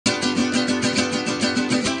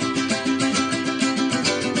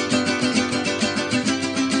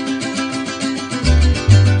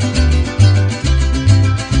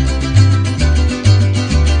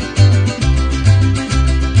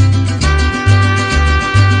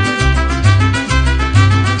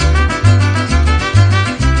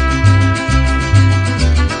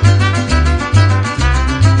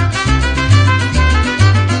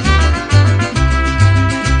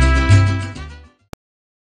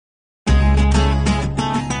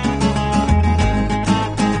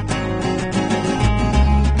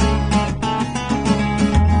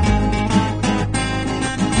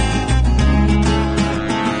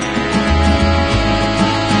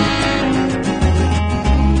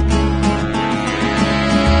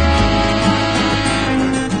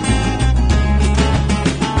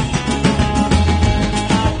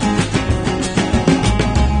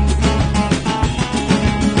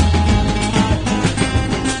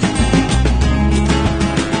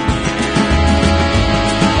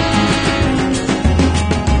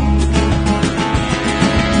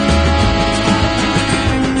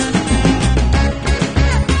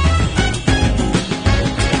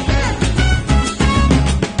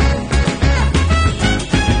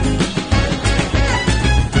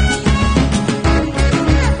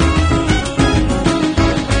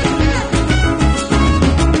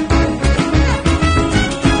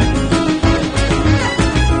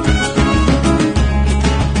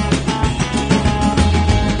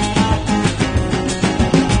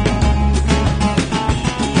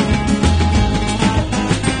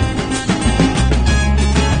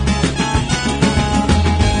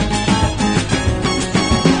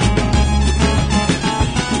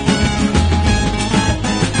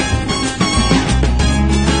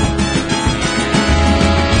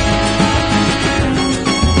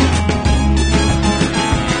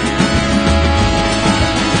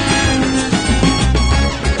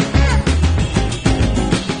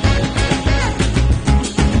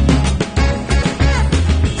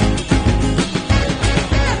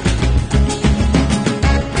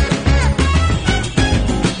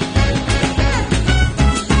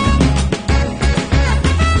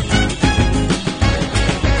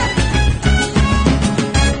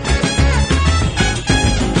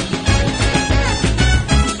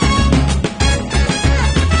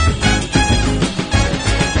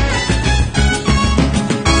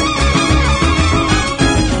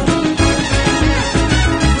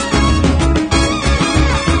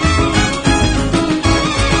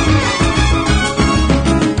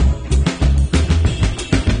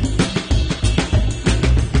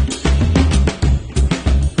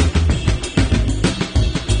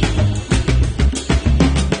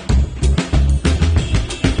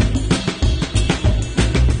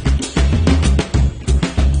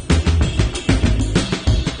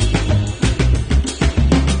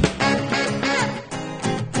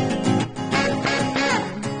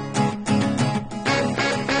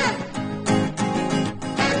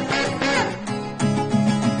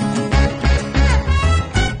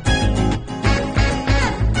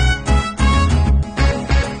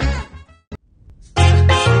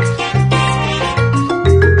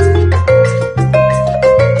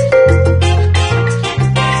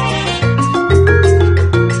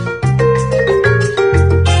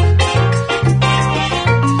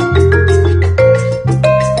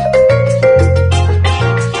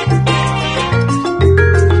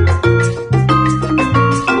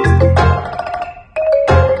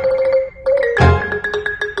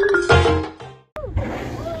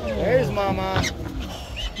mama.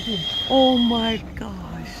 Oh my gosh.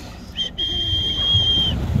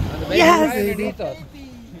 Yes!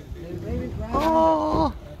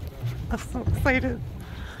 Oh, I'm so excited.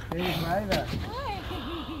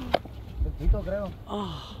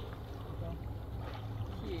 Oh.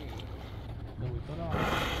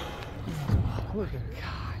 Look at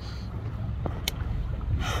gosh.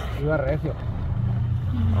 Iba recio.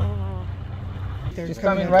 Oh. She's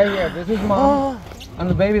coming right here. This is mom. And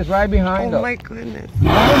the baby's right behind us. Oh my goodness.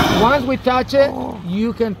 Once we touch it,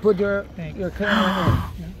 you can put your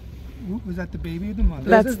camera in. Was that the baby or the mother?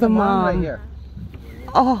 That's the mom right here.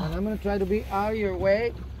 Oh. And I'm going to try to be out of your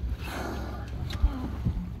way.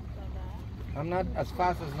 I'm not as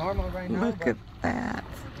fast as normal right now. Look at that.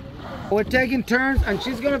 We're taking turns and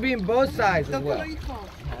she's going to be in both sides as well.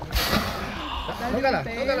 Tócala,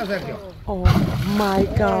 Sergio. Oh my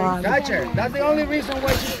God. Touch her. That's the only reason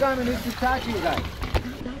why she's coming is to touch you guys.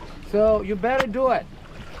 So you better do it.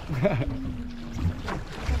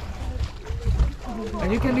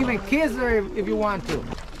 And you can even kiss her if you want to.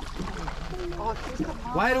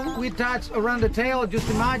 Why don't we touch around the tail? Just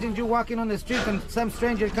imagine you walking on the street and some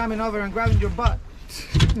stranger coming over and grabbing your butt.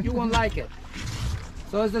 You won't like it.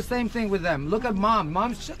 So it's the same thing with them. Look at mom.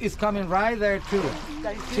 Mom is coming right there too.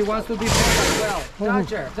 She wants to be fed as well.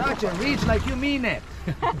 Touch her, reach like you mean it.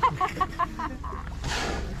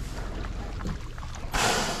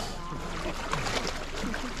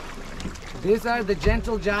 These are the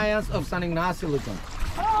gentle giants of San Ignacio Lagoon.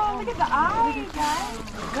 Oh, look at the eyes, guys.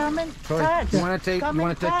 Come and touch. You want to take a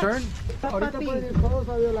turn? Ahorita pueden ir todos,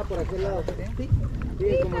 Fabiola, por aquel lado.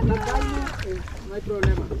 Sí, como está calmo, no hay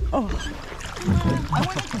problema. Oh. I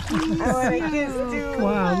want to kiss too.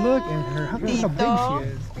 Wow, look at her. How big she is.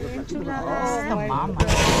 The mama.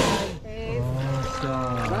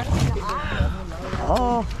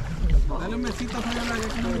 Oh. Dale un besito, Fabiola.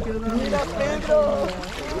 Mira, Pedro.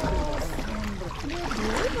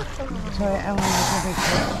 Sorry, I want to take a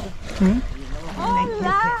picture.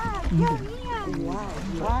 Hola.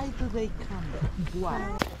 Why do they come? Why?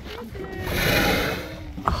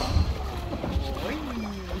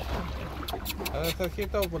 A ver,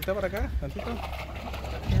 Sergito, voltea para acá, tantito.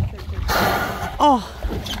 Oh.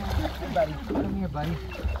 Come here, buddy.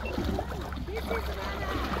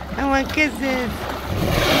 I want kisses.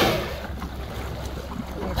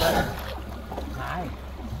 Hi.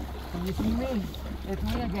 Can you see me? It's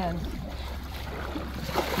me again.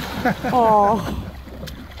 Oh.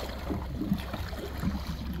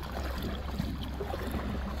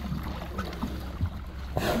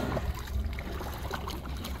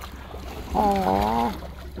 Oh.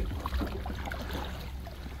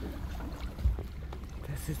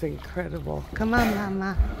 This is incredible. Come on,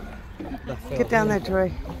 Mama. Get down there,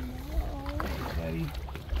 Troy.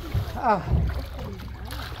 Oh.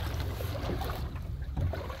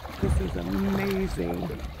 This is amazing.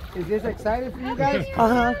 Is this exciting for you guys?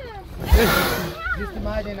 Uh-huh. Just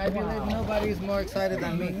imagine, I believe nobody is more excited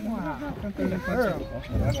than me.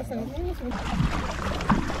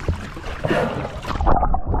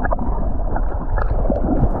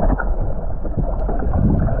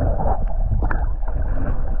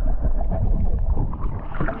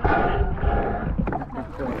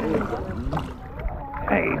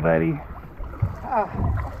 Hey, buddy.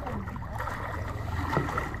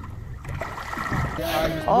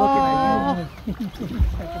 Oh,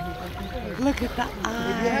 look at the eye.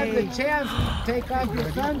 If you have the chance, take off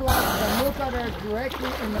your sunglasses and look at her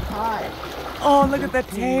directly in the eye. Oh, look at the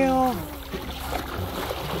tail.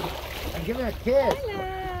 And give her a kiss.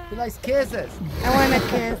 She likes kisses. I want a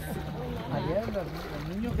kiss. Ayer los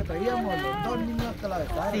niños que traíamos, los dos niños que la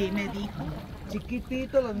besaron. Sí, me dijo.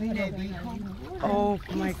 Chiquititos los niños. Me dijo. Oh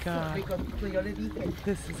my God. Yo le dije.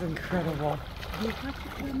 This is incredible. You have to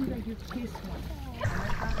tell me that you kiss one.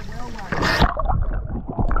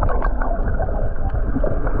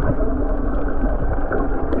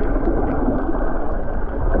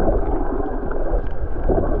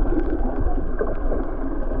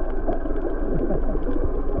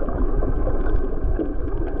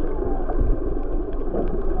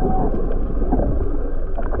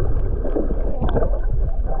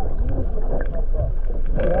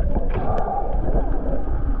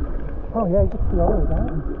 Oh yeah, you can see all of that.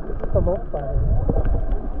 It's a low fire.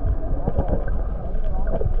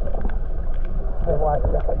 Hey, watch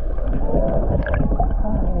that.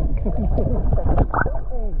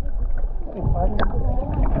 Hey, buddy.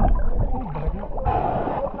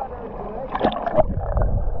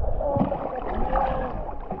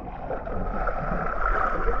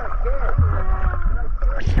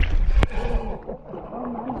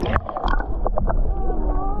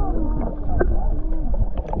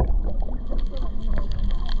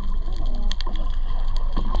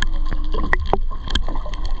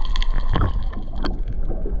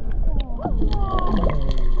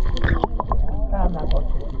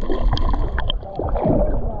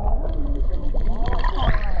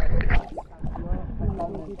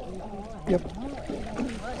 Yep.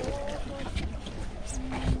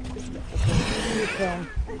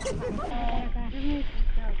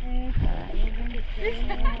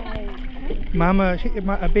 Mama,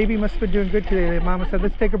 a baby must have been doing good today. Mama said,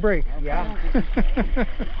 let's take a break. Yeah.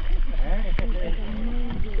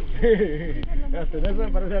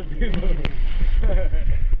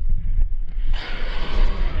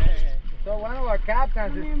 So one of our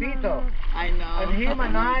captains is Tito. I know. And him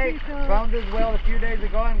and I found this well a few days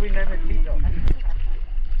ago and we named it Tito.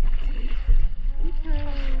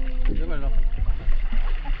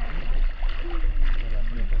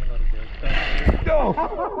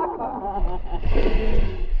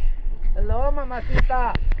 Hello,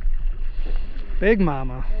 mamacita. Big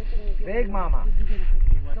mama. Big mama.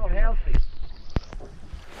 So healthy.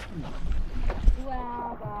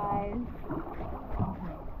 Wow, guys.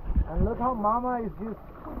 And look how mama is just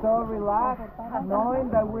so relaxed, knowing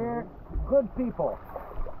that we're good people.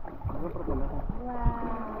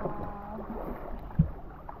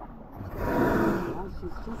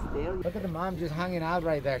 She's just there. Look at the mom just hanging out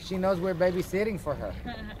right there. She knows we're babysitting for her.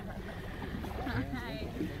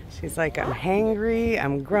 She's like, I'm hangry,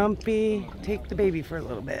 I'm grumpy. Take the baby for a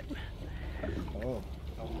little bit.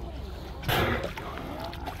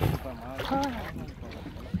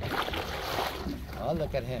 Oh,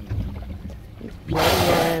 look at him. He's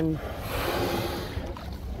playing.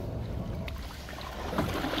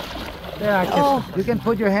 Yeah, you can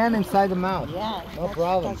put your hand inside the mouth. Yeah. No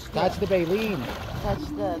problem. Touch the baleen. Touch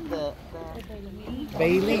the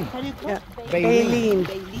Baleen. How do you call it? Baleen.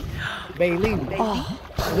 Baleen. Baleen. Oh.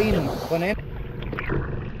 Lean. Con él.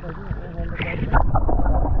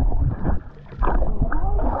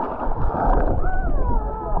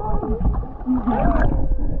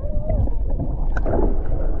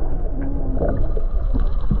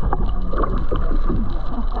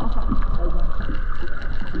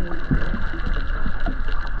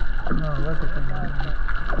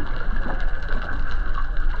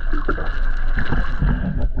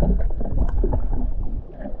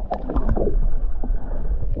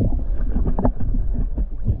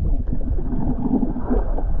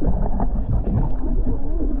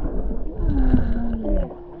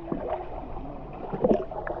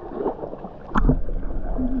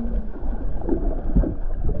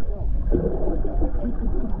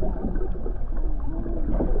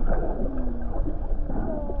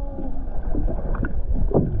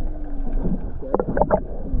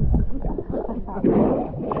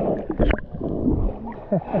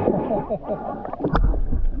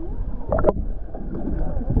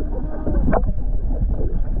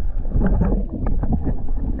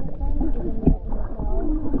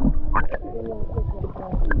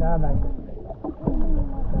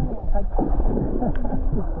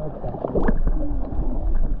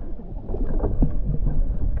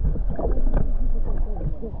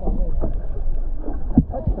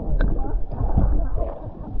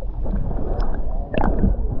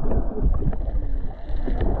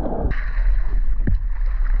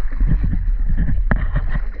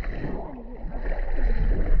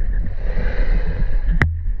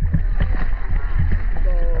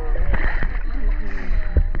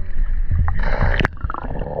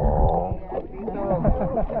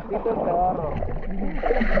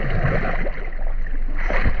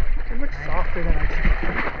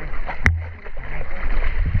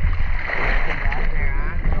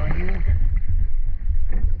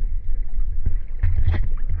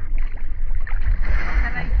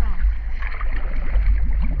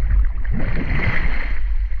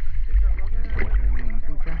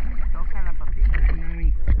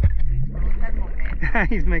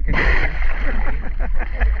 He's making it.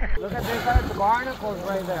 Look at this, the barnacles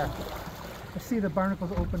right there. I see the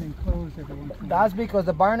barnacles open and close every once in a while. That's because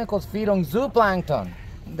the barnacles feed on zooplankton.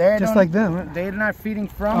 Just like them, huh? They're not feeding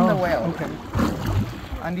from the whale. Okay.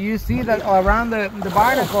 And you see that around the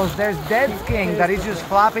barnacles, there's dead skin that is just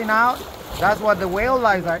flopping out. That's what the whale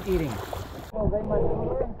lice are eating.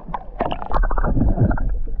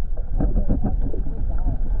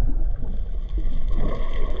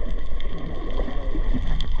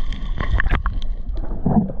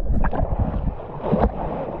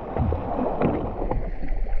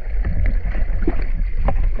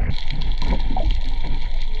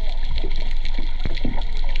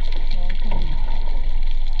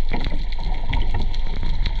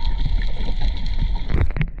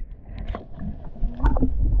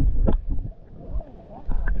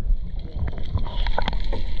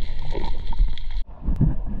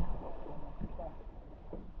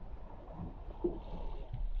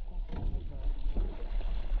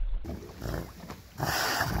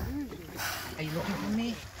 Are you looking for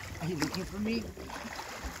me? Are you looking for me?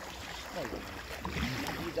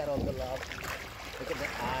 You got all the love. Look at the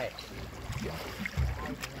eye.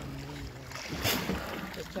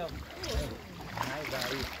 Just tell. Hi,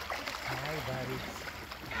 buddy. Hi, buddy.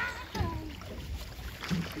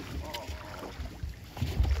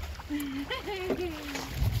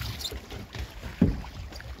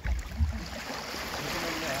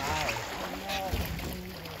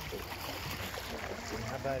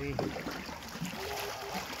 Hi, buddy.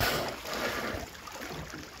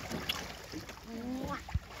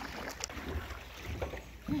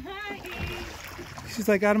 She's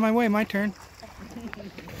like, out of my way, my turn.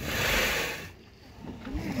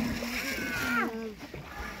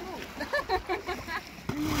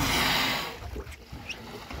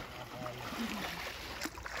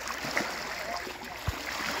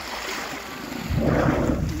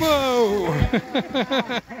 Whoa!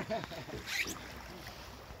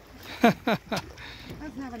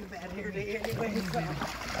 That's having a bad hair day anyway. So.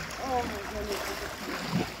 Oh my goodness.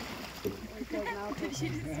 Did you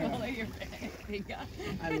just swallow your finger?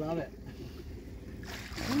 I love it.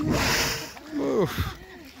 Oof.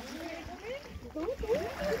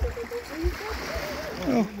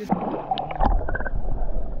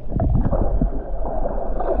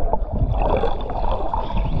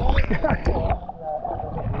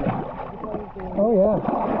 Oh yeah.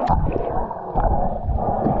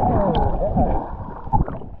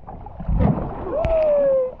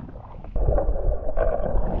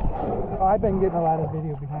 Oh, I've been getting a lot of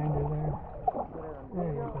video behind her there.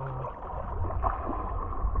 There you go.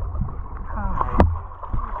 Hi.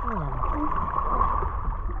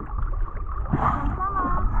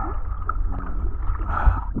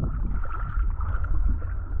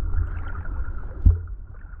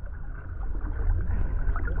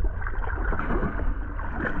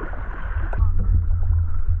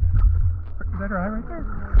 Is that her eye right there?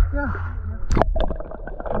 Yeah.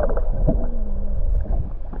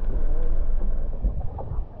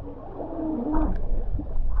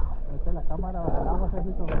 La cámara bajo el agua se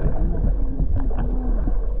hizo.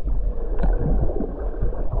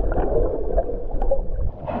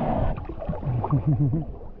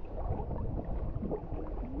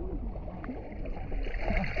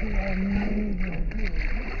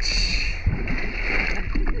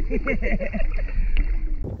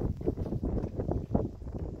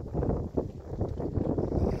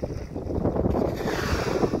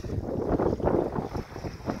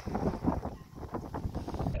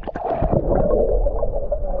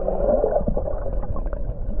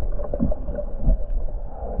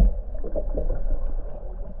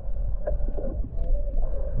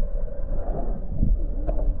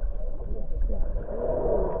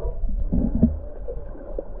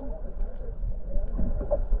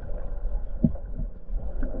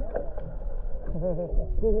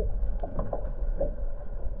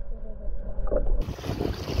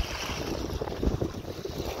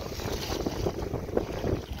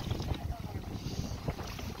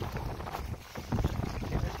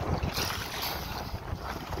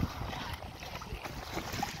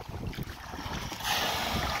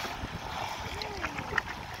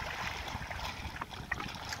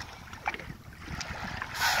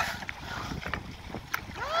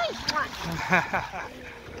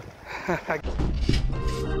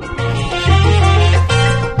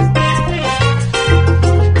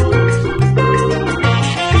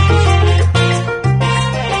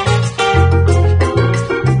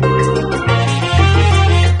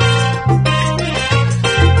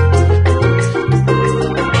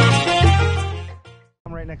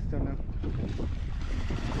 I'm right next to him now.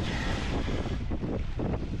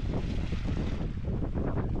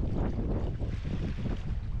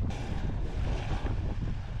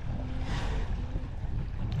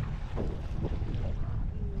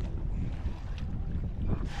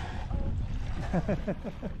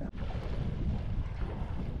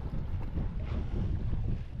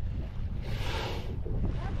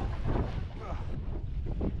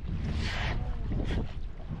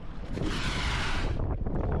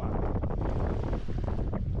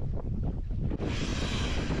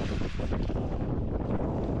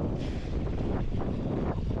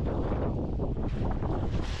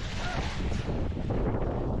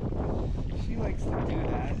 She likes to do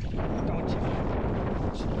that, don't you?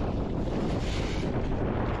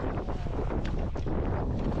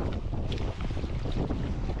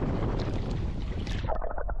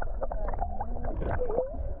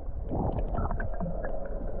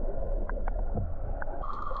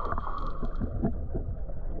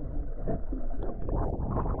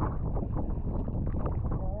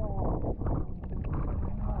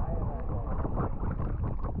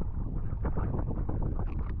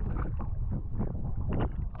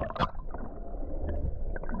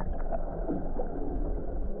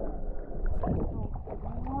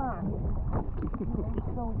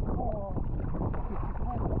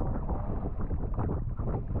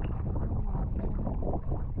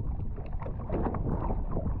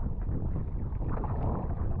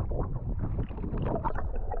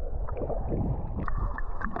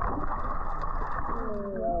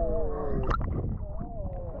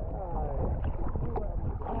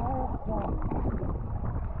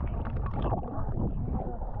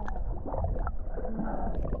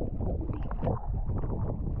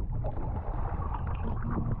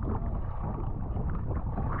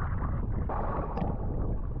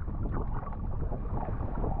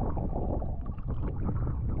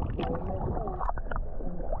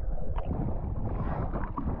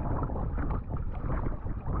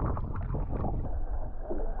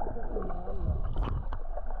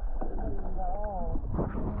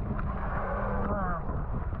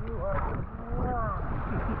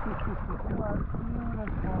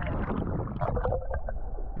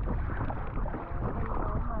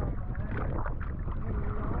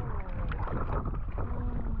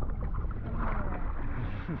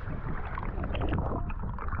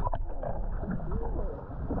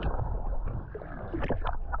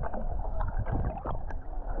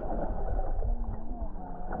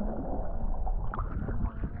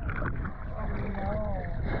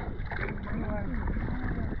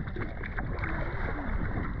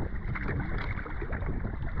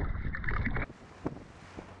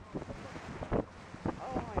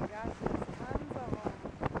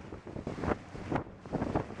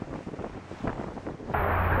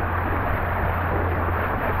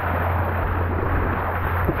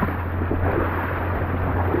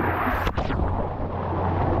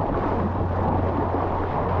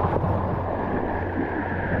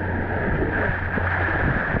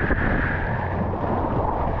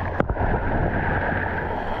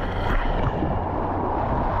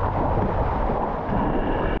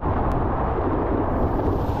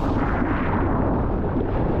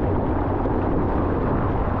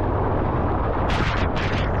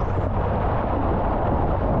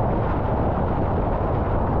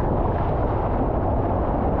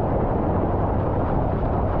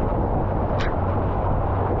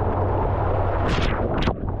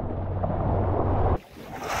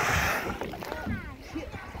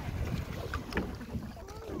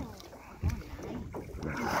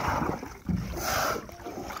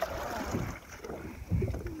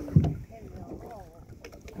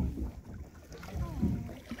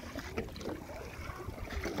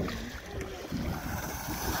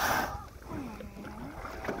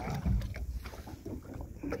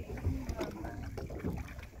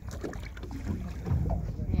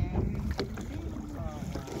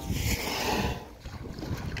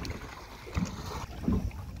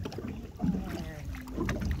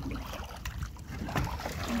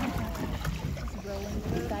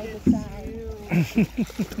 You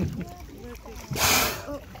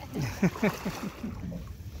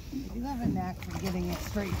have a knack for getting it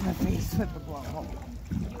straight in the face with the blowhole.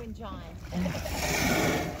 You and John.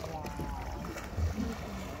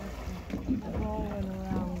 Rolling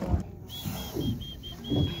around.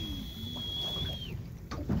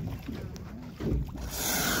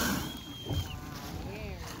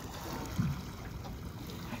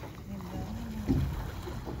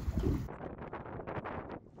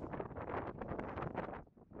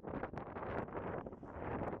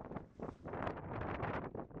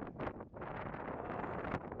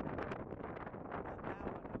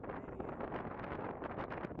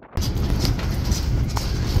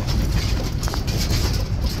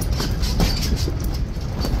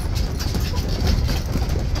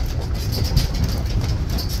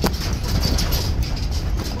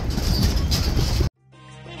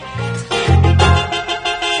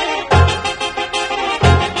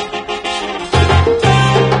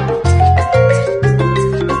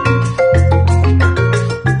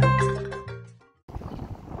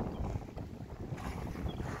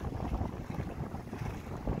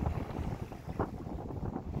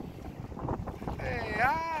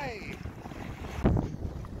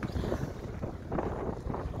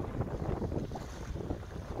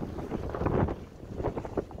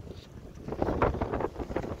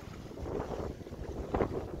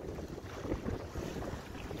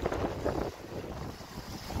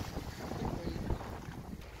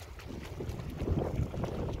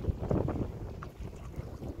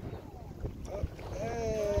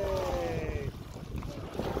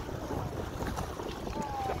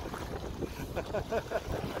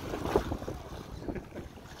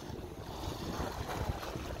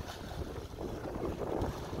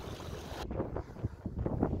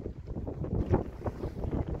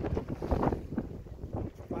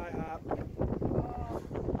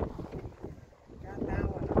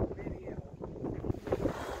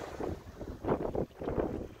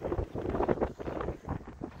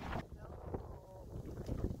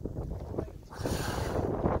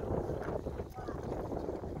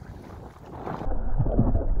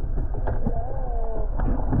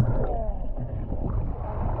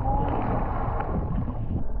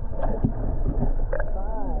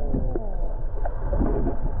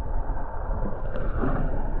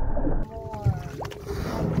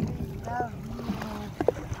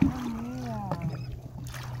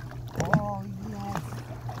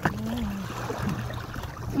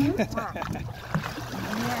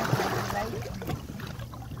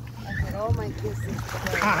 I get all my kisses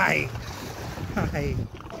today. Hi. Hi.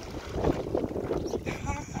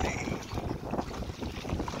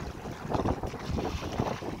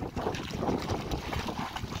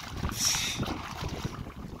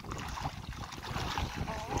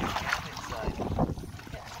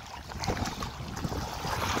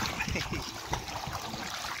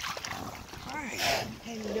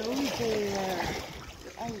 Hello there.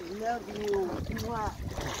 I love you. Mwah.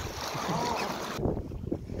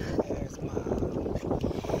 There's Mom.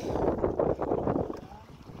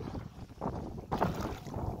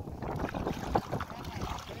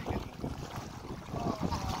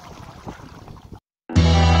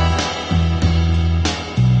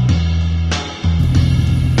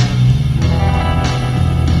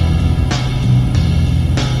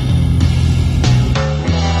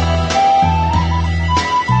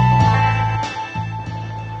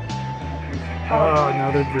 Oh,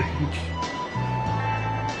 another bridge.